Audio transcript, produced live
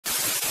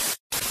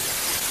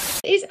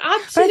It's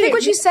absolutely. But I think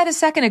what you said a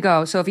second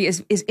ago, Sophie,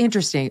 is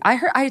interesting.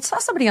 I saw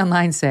somebody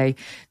online say,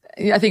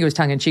 I think it was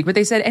tongue in cheek, but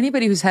they said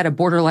anybody who's had a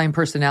borderline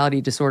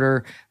personality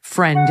disorder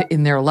friend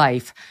in their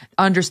life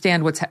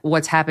understand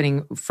what's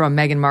happening from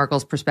Meghan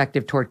Markle's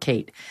perspective toward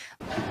Kate.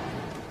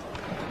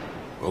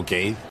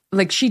 Okay.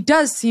 Like, she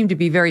does seem to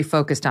be very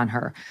focused on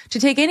her. To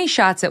take any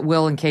shots at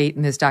Will and Kate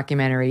in this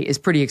documentary is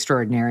pretty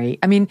extraordinary.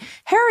 I mean,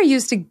 Harry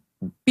used to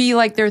be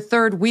like their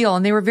third wheel,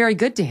 and they were very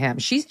good to him.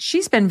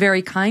 She's been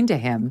very kind to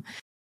him.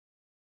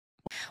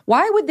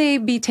 Why would they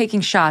be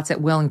taking shots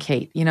at Will and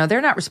Kate? You know, they're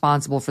not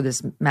responsible for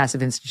this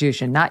massive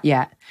institution, not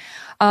yet.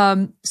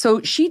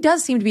 So she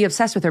does seem to be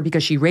obsessed with her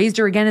because she raised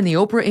her again in the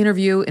Oprah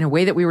interview in a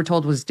way that we were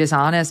told was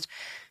dishonest.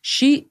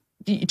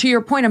 To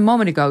your point a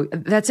moment ago,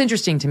 that's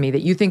interesting to me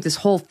that you think this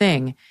whole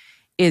thing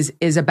is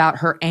about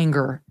her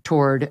anger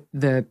toward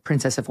the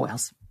Princess of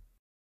Wales.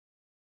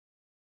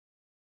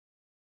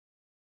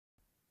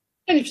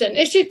 100%.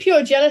 It's just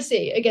pure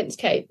jealousy against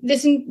Kate.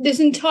 This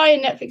entire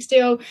Netflix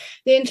deal,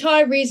 the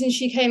entire reason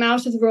she came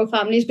out of the royal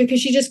family is because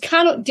she just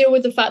cannot deal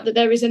with the fact that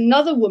there is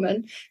another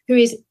woman who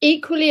is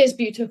equally as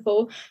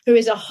beautiful, who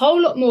is a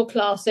whole lot more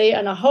classy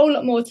and a whole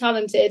lot more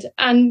talented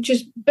and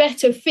just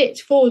better fit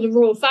for the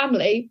royal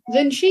family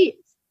than she is.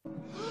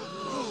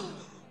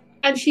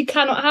 And she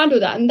cannot handle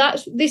that. And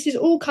this is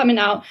all coming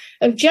out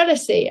of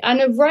jealousy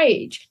and of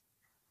rage.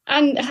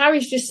 And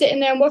Harry's just sitting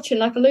there and watching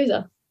like a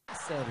loser. I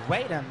said,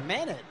 wait a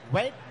minute.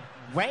 Wait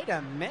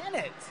a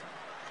minute.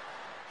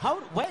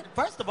 Wait,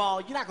 first of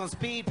all, you're not going to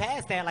speed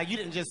past that like you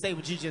didn't just say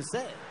what you just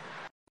said.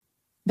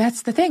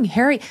 That's the thing.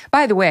 Harry,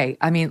 by the way,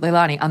 I mean,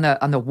 Leilani,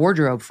 on the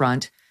wardrobe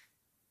front,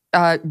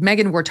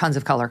 Meghan wore tons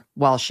of color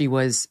while she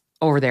was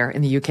over there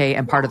in the UK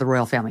and part of the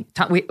royal family.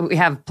 We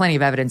have plenty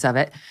of evidence of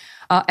it.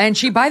 And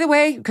she, by the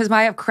way, because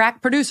I have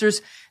crack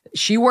producers,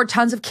 she wore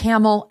tons of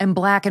camel and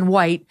black and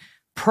white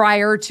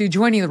prior to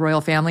joining the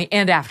royal family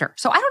and after.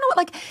 So I don't know what,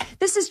 like,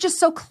 this is just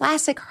so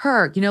classic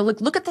her. You know,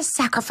 look at the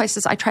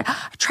sacrifices I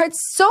tried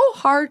so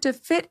hard to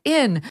fit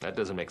in. That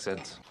doesn't make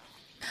sense.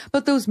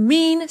 But those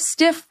mean,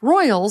 stiff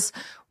royals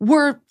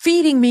were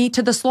feeding me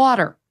to the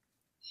slaughter.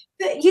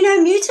 But, you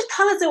know, muted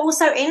colours are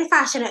also in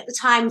fashion at the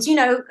times. You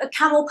know, a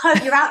camel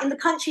coat, you're out in the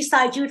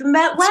countryside, you would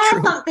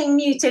wear something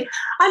muted.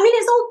 I mean,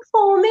 it's all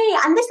for me.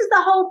 And this is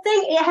the whole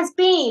thing. It has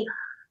been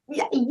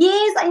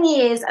years and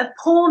years of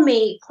poor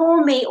me,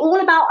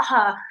 all about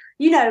her,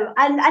 you know,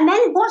 and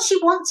then what she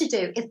wants to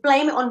do is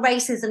blame it on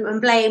racism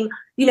and blame,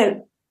 you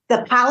know,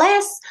 the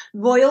palace,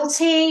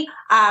 royalty,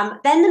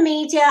 then the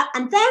media,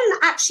 and then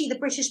actually the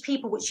British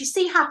people, which you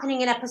see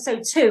happening in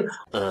episode 2,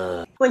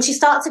 when she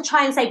starts to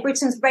try and say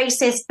Britain's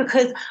racist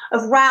because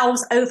of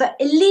rows over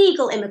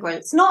illegal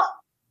immigrants, not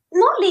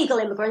legal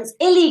immigrants,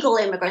 illegal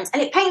immigrants.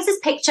 And it paints this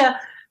picture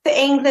for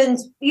England,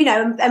 you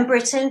know, and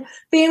Britain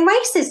being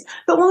racist.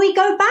 But when we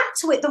go back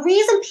to it, the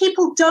reason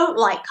people don't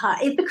like her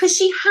is because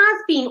she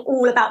has been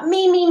all about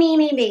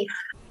me.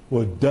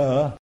 Well,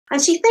 duh.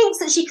 And she thinks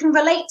that she can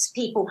relate to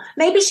people.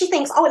 Maybe she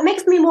thinks, oh, it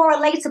makes me more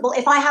relatable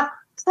if I have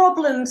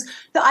problems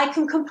that I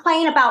can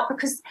complain about,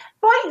 because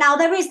right now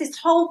there is this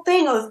whole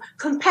thing of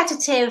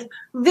competitive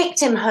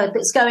victimhood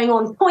that's going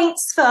on.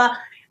 Points for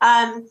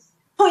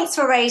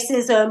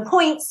racism,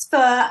 points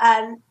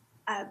for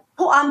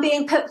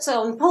being picked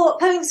on,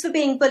 points for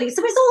being bullied.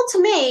 So it's all,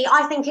 to me,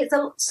 I think it's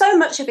so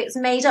much of it's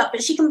made up,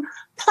 but she can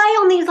play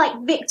on these like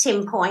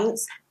victim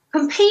points,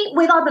 compete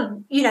with other,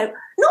 you know,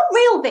 not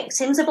real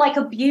victims of like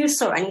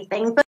abuse or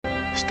anything, but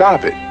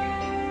Stop it.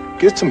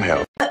 Get some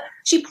help.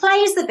 she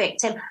plays the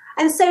victim.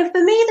 And so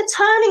for me, the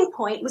turning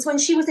point was when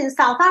she was in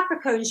South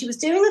Africa and she was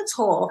doing a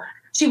tour.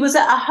 She was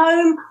at a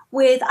home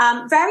with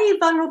very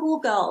vulnerable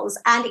girls,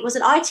 and it was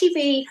an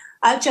ITV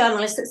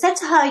journalist that said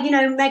to her, you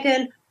know,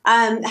 Meghan,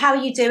 how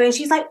are you doing?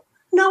 She's like,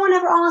 no one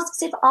ever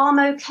asks if I'm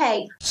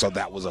okay. So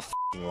that was a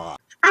f***ing lie.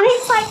 And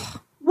it's like,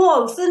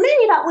 whoa, for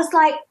me, that was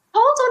like,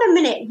 hold on a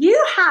minute.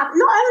 You have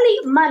not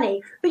only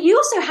money, but you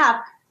also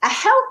have a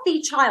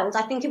healthy child.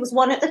 I think it was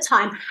one at the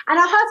time, and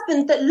a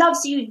husband that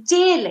loves you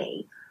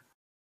dearly,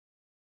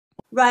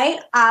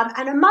 right?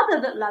 And a mother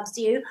that loves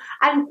you.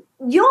 And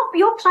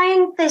you're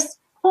playing this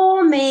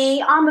poor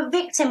me, I'm a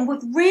victim,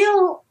 with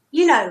real,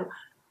 you know,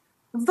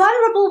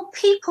 vulnerable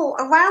people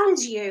around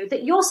you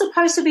that you're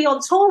supposed to be on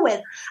tour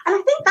with. And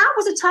I think that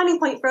was a turning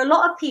point for a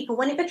lot of people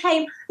when it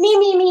became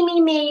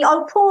me,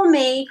 oh, poor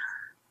me.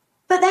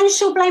 But then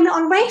she'll blame it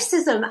on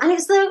racism. And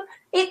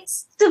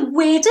it's the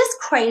weirdest,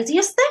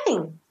 craziest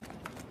thing.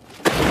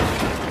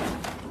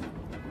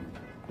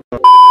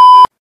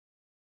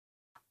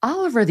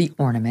 Oliver the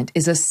Ornament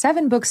is a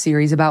 7-book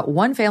series about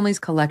one family's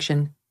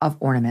collection of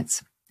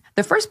ornaments.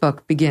 The first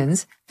book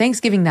begins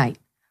Thanksgiving night,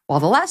 while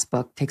the last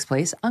book takes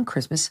place on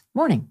Christmas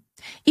morning.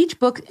 Each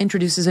book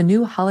introduces a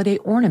new holiday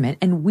ornament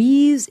and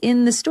weaves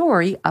in the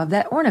story of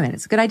that ornament.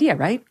 It's a good idea,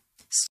 right?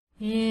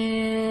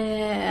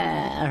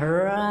 Yeah,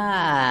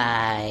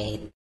 right.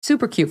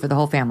 Super cute for the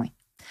whole family.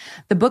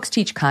 The books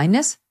teach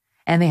kindness,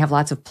 and they have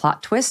lots of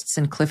plot twists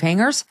and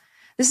cliffhangers.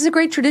 This is a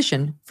great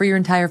tradition for your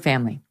entire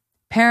family.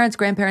 Parents,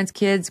 grandparents,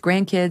 kids,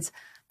 grandkids,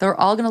 they're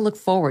all going to look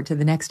forward to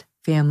the next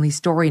family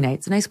story night.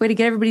 It's a nice way to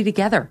get everybody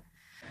together.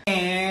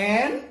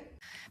 And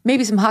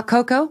Maybe some hot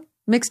cocoa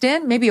mixed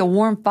in, maybe a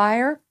warm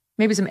fire,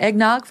 maybe some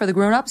eggnog for the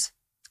grown-ups.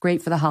 It's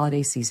great for the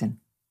holiday season.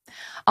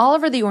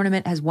 Oliver the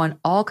Ornament has won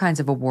all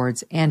kinds of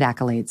awards and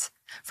accolades.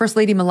 First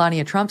Lady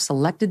Melania Trump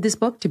selected this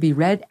book to be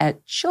read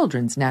at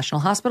Children's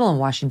National Hospital in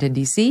Washington,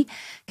 D.C.,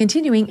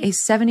 continuing a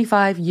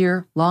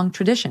 75-year-long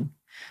tradition.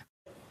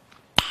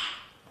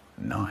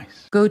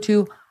 Nice. Go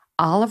to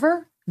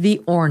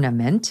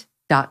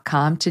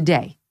olivertheornament.com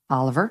today.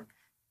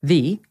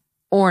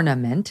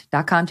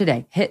 olivertheornament.com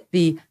today. Hit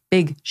the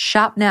big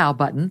Shop Now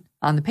button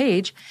on the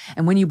page,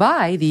 and when you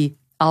buy the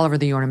Oliver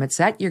the Ornament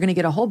set, you're going to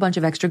get a whole bunch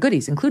of extra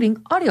goodies, including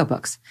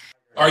audiobooks.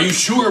 Are you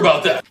sure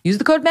about that? Use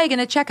the code Megyn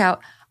at checkout.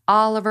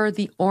 Oliver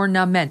the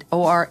Ornament,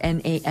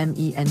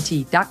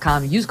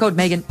 ORNAMENT.com. Use code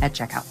Megyn at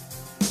checkout.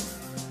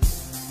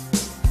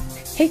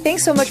 Hey,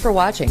 thanks so much for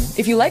watching.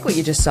 If you like what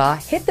you just saw,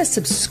 hit the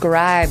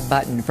subscribe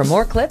button for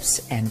more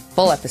clips and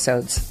full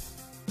episodes.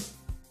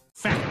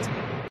 fact.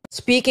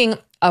 Speaking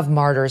of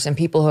martyrs and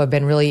people who have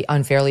been really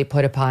unfairly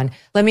put upon,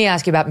 let me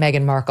ask you about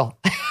Meghan Markle.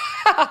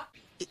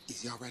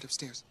 Is y'all right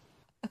upstairs?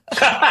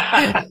 One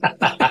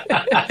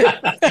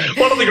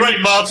of the great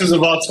martyrs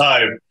of our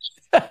time.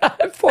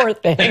 Poor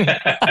thing.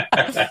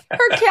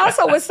 Her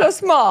castle was so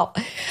small.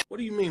 What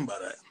do you mean by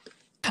that?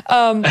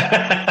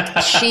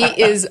 She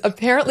is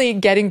apparently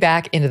getting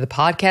back into the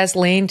podcast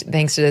lane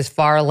thanks to this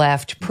far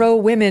left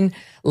pro-women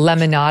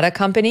Lemonada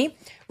company.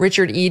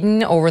 Richard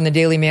Eden over in the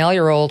Daily Mail,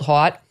 your old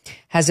hot,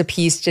 has a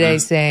piece today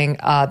saying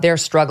they're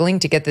struggling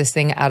to get this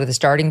thing out of the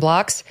starting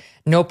blocks.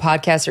 No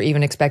podcasts are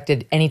even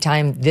expected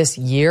anytime this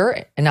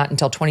year and not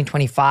until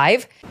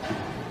 2025.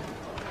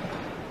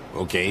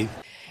 Okay.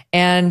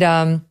 And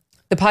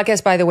the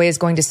podcast, by the way, is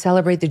going to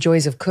celebrate the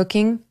joys of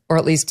cooking, or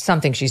at least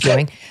something she's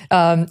doing.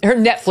 Her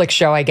Netflix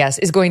show, I guess,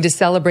 is going to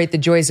celebrate the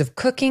joys of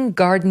cooking,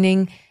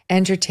 gardening,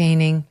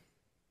 entertaining,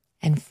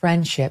 and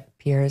friendship,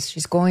 Piers.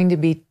 She's going to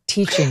be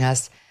teaching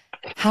us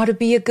how to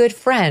be a good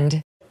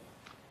friend.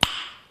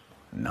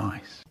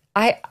 Nice.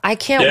 I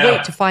can't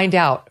wait to find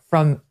out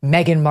from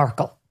Meghan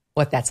Markle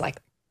what that's like.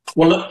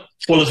 Well,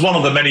 as one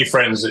of the many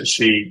friends that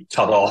she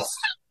cut off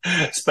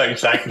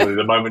spectacularly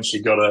the moment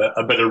she got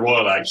a bit of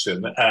royal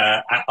action,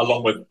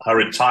 along with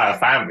her entire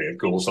family, of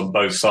course, on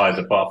both sides,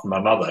 apart from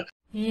her mother.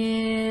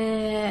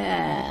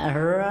 Yeah,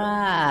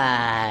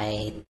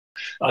 right.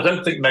 I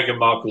don't think Meghan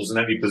Markle's in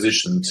any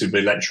position to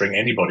be lecturing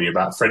anybody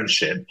about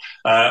friendship.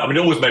 I mean,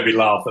 it always made me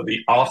laugh that the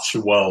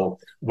Archewell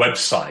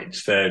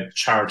website, their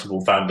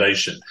charitable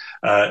foundation,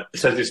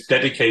 says it's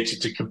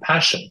dedicated to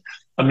compassion.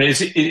 I mean,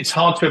 it's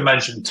hard to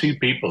imagine two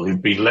people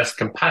who've been less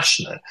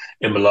compassionate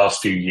in the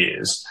last few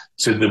years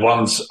to the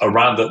ones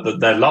around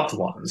their loved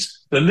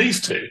ones than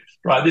these two,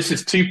 right? This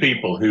is two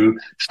people who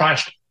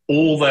trashed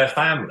all their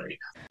family.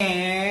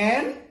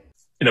 And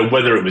You know,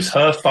 whether it was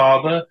her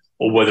father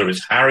or whether it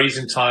was Harry's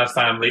entire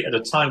family at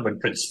a time when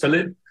Prince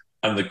Philip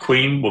and the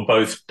Queen were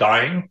both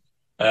dying.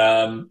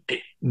 There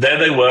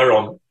they were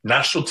on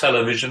national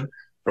television,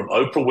 from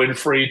Oprah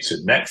Winfrey to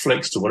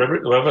Netflix to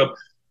whoever,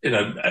 you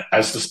know,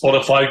 as the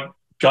Spotify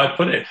guy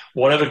put it,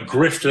 whatever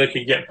grift they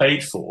could get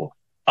paid for,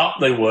 up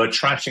they were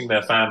trashing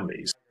their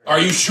families. Are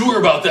you sure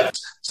about that?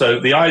 So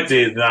the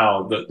idea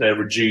now that they're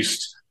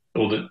reduced,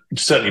 or that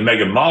certainly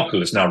Meghan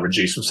Markle is now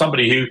reduced from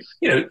somebody who,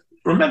 you know,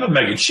 remember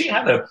Meghan, she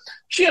had a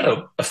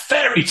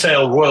fairy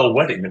tale royal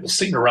wedding that was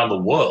seen around the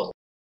world.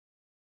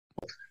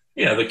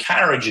 You know, the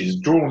carriages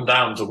drawn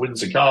down to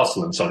Windsor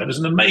Castle and so on. It was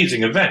an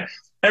amazing event.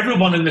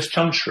 Everyone in this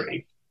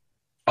country,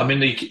 I'm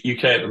in the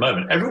UK at the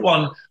moment,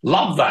 everyone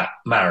loved that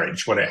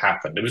marriage when it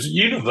happened. There was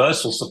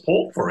universal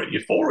support for it,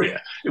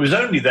 euphoria. It was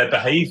only their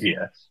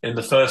behavior in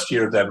the first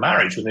year of their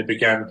marriage when they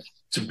began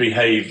to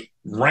behave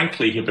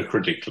rankly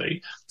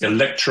hypocritically, you know,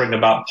 lecturing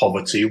about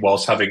poverty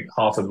whilst having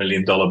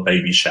 $500,000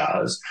 baby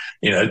showers,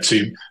 you know,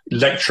 to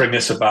lecturing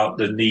us about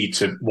the need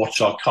to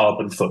watch our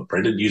carbon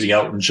footprint and using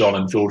Elton John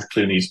and George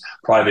Clooney's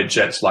private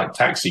jets like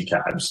taxi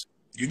cabs.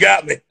 You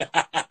got me.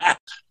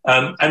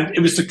 And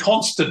it was the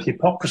constant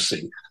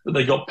hypocrisy that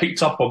they got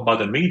picked up on by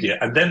the media,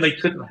 and then they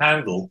couldn't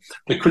handle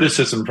the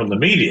criticism from the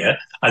media,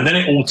 and then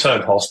it all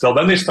turned hostile.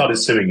 Then they started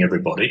suing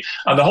everybody,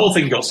 and the whole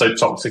thing got so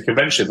toxic.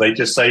 Eventually, they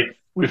just say,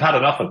 we've had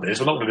enough of this.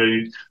 We're not going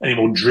to do any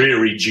more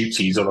dreary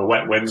duties on a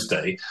wet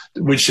Wednesday,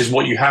 which is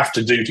what you have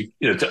to do to,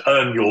 you know, to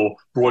earn your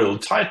royal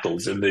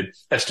titles in the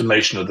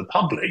estimation of the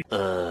public.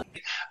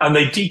 And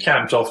they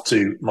decamped off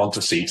to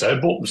Montecito,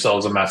 bought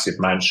themselves a massive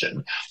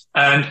mansion.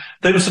 And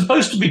they were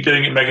supposed to be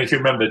doing it, Megyn, if you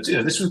remember, you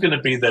know, this was going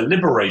to be their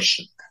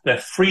liberation, their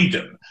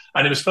freedom,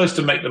 and it was supposed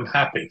to make them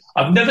happy.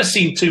 I've never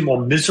seen two more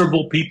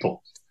miserable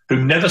people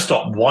who never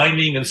stop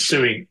whining and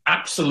suing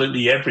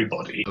absolutely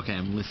everybody. Okay,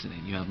 I'm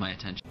listening. You have my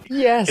attention.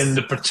 Yes. In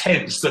the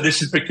pretense that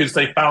this is because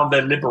they found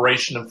their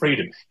liberation and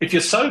freedom. If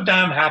you're so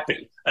damn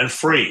happy and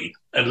free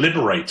and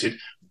liberated,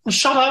 well,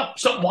 shut up,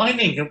 stop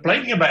whining and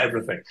complaining about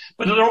everything.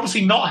 But they're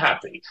obviously not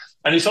happy.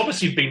 And it's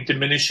obviously been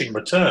diminishing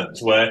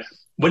returns where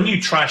when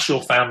you trash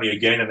your family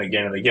again and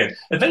again and again,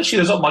 eventually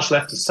there's not much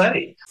left to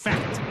say.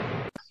 fact.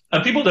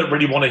 And people don't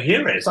really want to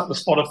hear it. It's like the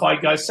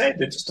Spotify guy said.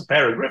 They're just a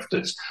pair of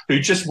grifters who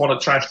just want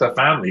to trash their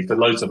family for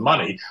loads of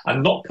money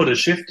and not put a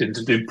shift in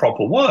to do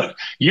proper work.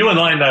 You and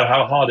I know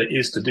how hard it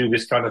is to do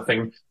this kind of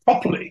thing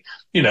properly.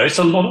 You know, it's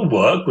a lot of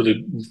work with a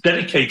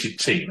dedicated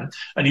team,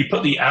 and you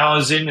put the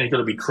hours in, and you've got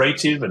to be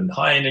creative and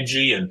high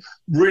energy and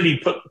really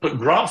put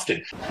graft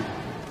in.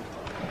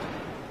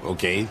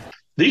 Okay.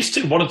 These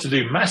two wanted to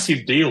do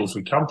massive deals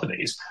with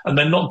companies and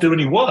then not do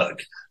any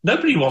work.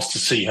 Nobody wants to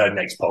see her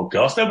next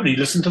podcast. Nobody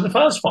listened to the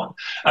first one.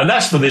 And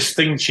that's for this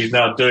thing she's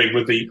now doing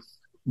with the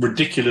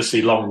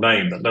ridiculously long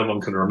name that no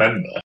one can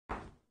remember.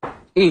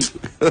 Where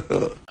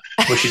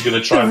she's going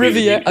to try and be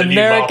the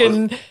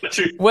American,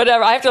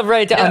 whatever. I have to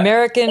write down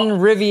American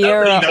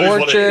Riviera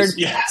Orchard.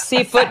 Yeah.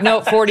 See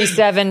footnote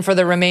 47 for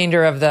the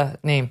remainder of the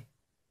name.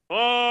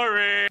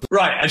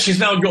 Right, and she's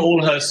now got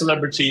all her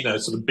celebrity,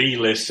 sort of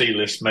B-list,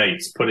 C-list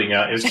mates putting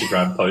out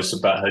Instagram posts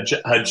about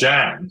her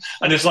jam,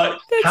 and it's like,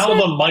 how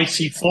the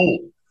mighty fall.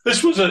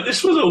 This was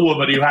a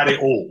woman who had it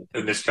all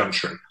in this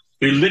country,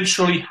 who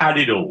literally had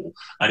it all,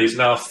 and is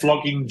now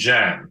flogging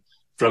jam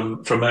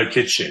from her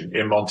kitchen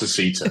in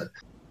Montecito.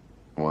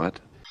 What?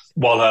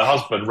 While her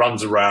husband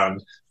runs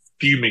around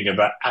fuming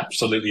about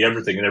absolutely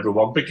everything and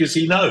everyone, because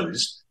he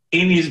knows,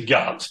 in his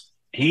gut,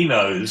 he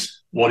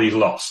knows what he's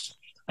lost.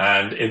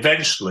 And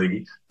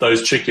eventually,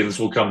 those chickens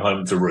will come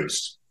home to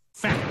roost.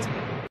 Fact.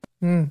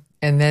 And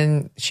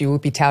then she will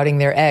be touting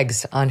their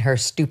eggs on her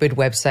stupid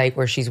website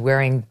where she's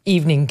wearing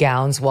evening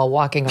gowns while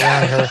walking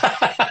around her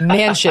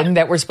mansion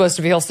that we're supposed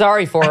to feel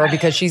sorry for her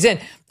because she's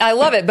in. I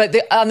love it. But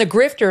on the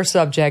grifter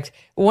subject,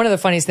 one of the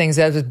funniest things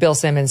that was Bill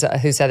Simmons,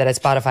 who said that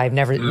at Spotify, I've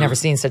never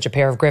seen such a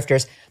pair of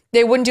grifters.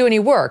 They wouldn't do any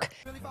work.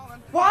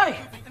 Why?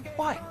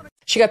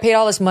 She got paid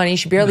all this money.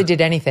 She barely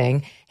did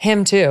anything.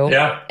 Him too.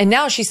 Yeah. And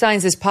now she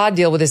signs this pod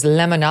deal with this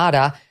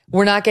Lemonada.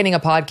 We're not getting a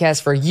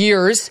podcast for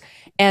years.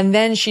 And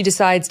then she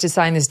decides to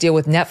sign this deal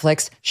with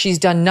Netflix. She's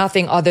done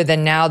nothing other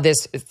than now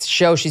this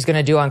show she's going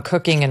to do on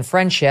cooking and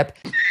friendship.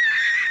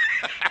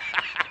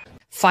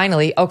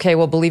 Finally, okay,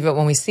 we'll believe it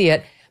when we see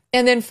it.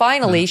 And then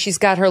finally, she's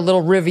got her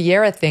little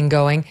Riviera thing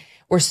going,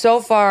 where so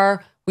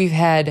far we've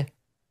had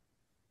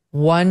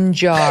one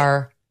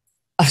jar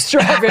of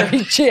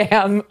strawberry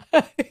jam.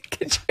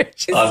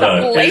 She's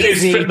so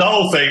lazy. The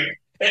whole thing.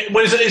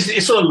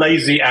 It's sort of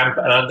lazy and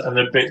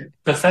a bit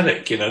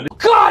pathetic,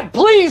 God,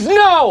 please,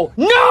 no!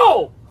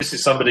 No! This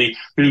is somebody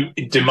who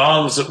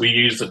demands that we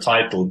use the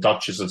title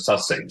Duchess of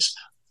Sussex.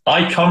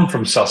 I come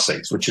from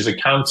Sussex, which is a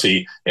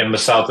county in the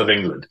south of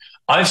England.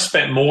 I've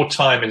spent more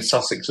time in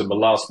Sussex in the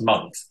last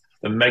month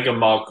than Meghan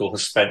Markle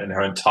has spent in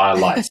her entire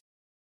life.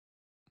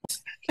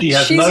 She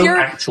has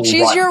actual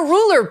She's right. your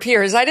ruler,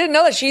 Piers. I didn't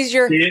know that she's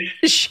your...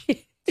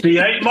 She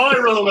ain't my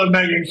ruler,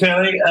 Megyn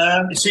Kelly.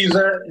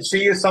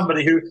 She is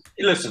somebody who,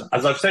 listen,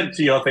 as I've said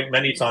to you, I think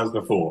many times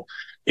before,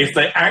 if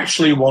they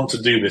actually want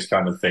to do this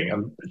kind of thing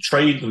and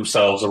trade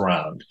themselves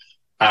around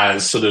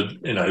as sort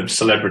of,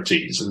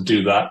 celebrities and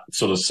do that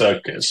sort of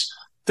circus,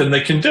 then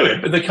they can do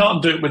it, but they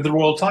can't do it with the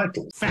royal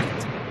titles.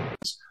 Fact.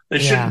 They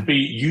shouldn't be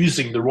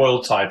using the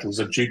royal titles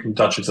of Duke and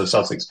Duchess of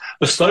Sussex,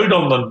 bestowed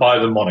on them by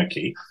the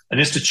monarchy, an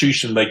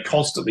institution they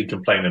constantly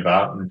complain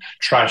about and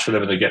trash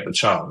whenever they get the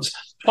chance.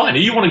 Fine,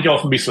 if you want to go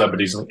off and be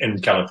celebrities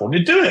in California,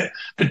 do it.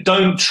 But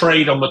don't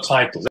trade on the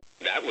titles.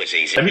 That was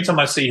easy. Every time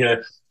I see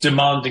her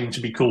demanding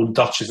to be called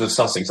Duchess of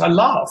Sussex, I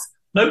laugh.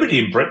 Nobody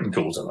in Britain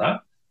calls her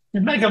that.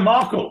 It's Meghan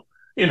Markle.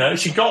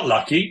 She got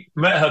lucky,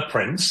 met her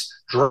prince,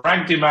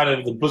 dragged him out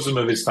of the bosom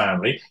of his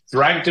family,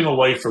 dragged him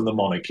away from the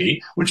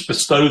monarchy, which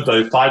bestowed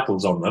those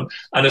titles on them,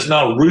 and has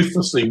now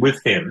ruthlessly,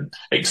 with him,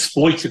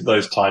 exploited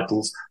those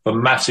titles for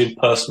massive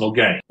personal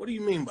gain. What do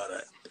you mean by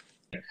that?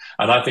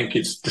 And I think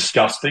it's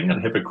disgusting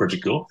and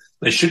hypocritical.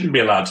 They shouldn't be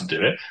allowed to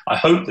do it. I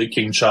hope that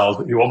King Charles,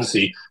 who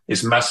obviously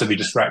is massively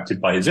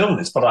distracted by his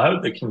illness, but I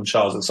hope that King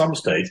Charles at some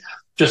stage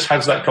just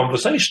has that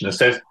conversation and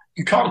says,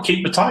 you can't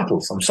keep the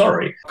titles. I'm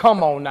sorry.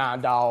 Come on now,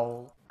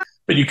 dog.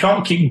 But you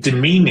can't keep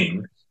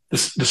demeaning the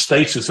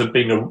status of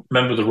being a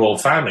member of the royal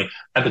family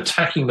and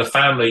attacking the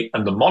family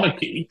and the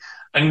monarchy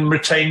and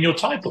retain your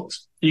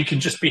titles. You can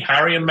just be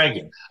Harry and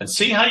Meghan. And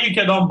see how you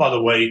get on, by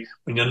the way,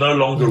 when you're no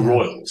longer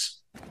royals.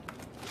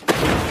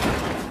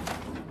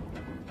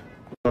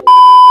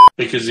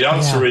 Because the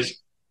answer is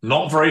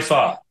not very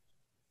far.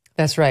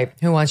 That's right.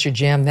 Who wants your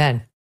jam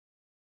then?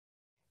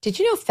 Did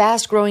you know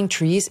Fast Growing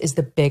Trees is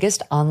the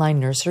biggest online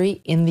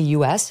nursery in the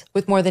U.S.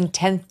 with more than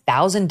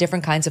 10,000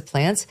 different kinds of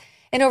plants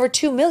and over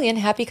 2 million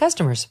happy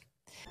customers?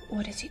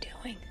 What is he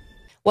doing?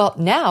 Well,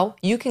 now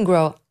you can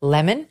grow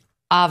lemon,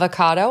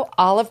 avocado,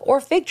 olive, or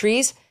fig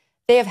trees.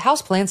 They have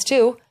houseplants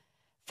too.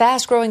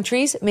 Fast Growing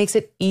Trees makes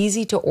it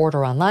easy to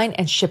order online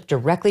and ship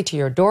directly to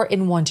your door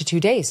in 1 to 2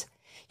 days.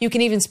 You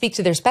can even speak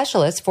to their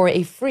specialists for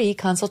a free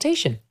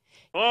consultation.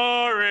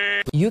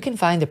 You can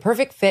find the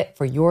perfect fit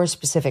for your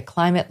specific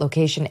climate,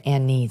 location,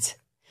 and needs.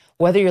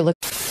 Whether you're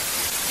looking